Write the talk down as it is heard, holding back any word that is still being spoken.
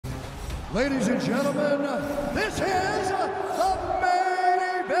Ladies and gentlemen, this is the main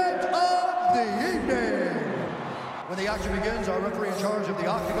event of the evening. When the action begins, our referee in charge of the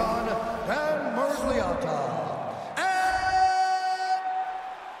Octagon, Dan Mergliata. And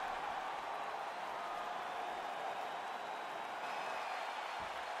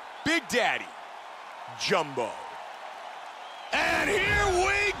Big Daddy, Jumbo. And here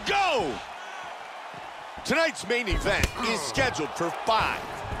we go! Tonight's main event is scheduled for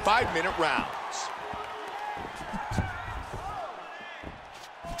 5-minute rounds.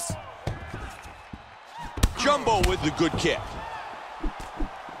 Jumbo with the good kick.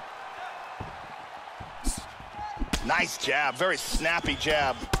 Nice jab, very snappy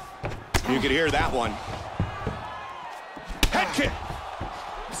jab. You could hear that one. Head kick.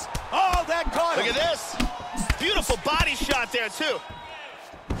 Oh, that caught him. Look at this. Beautiful body shot there, too.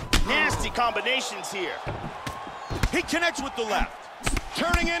 Nasty combinations here. He connects with the left,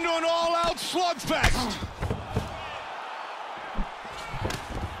 turning into an all-out slugfest.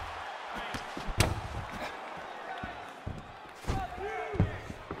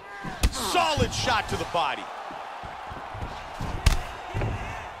 Solid shot to the body.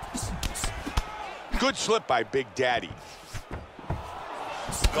 Good slip by Big Daddy.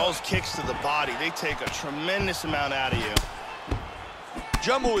 Those kicks to the body, they take a tremendous amount out of you.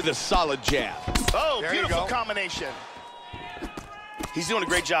 Jumbo with a solid jab. Oh, there beautiful combination. He's doing a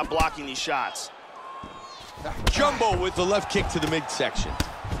great job blocking these shots. Jumbo with the left kick to the midsection.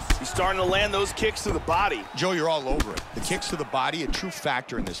 He's starting to land those kicks to the body. Joe, you're all over it. The kicks to the body, a true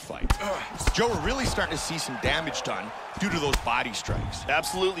factor in this fight. Joe, we're really starting to see some damage done due to those body strikes.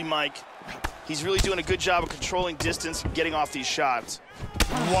 Absolutely, Mike. He's really doing a good job of controlling distance and getting off these shots.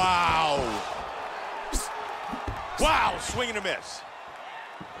 Wow. Wow, swing and a miss.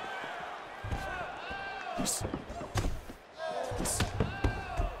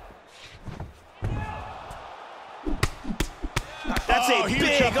 That's a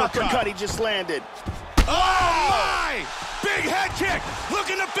big uppercut he just landed. Oh, my! Big head kick,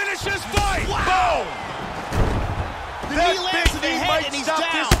 looking to finish this fight. Wow. Boom! The That knee lands to the big knee head might and he's stop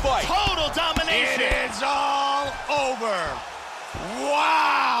down. this fight. Total domination. It is all over.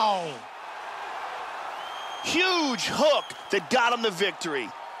 Wow! Huge hook that got him the victory.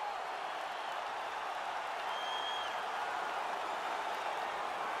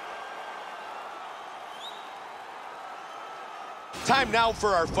 Time now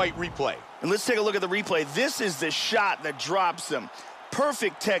for our fight replay. And let's take a look at the replay. This is the shot that drops him.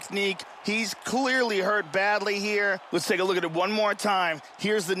 Perfect technique. He's clearly hurt badly here. Let's take a look at it one more time.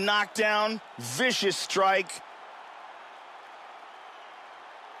 Here's the knockdown. Vicious strike.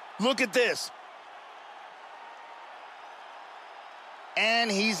 Look at this. And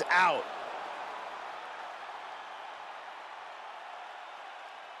he's out.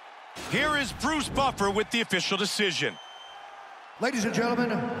 Here is Bruce Buffer with the official decision. ladies and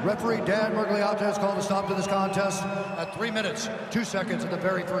gentlemen, referee Dan Mergliata has called a stop to this contest at 3 minutes, 2 seconds of the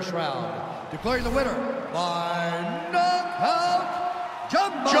very first round. Declaring the winner by knockout,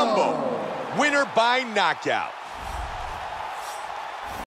 Jumbo. Jumbo, winner by knockout.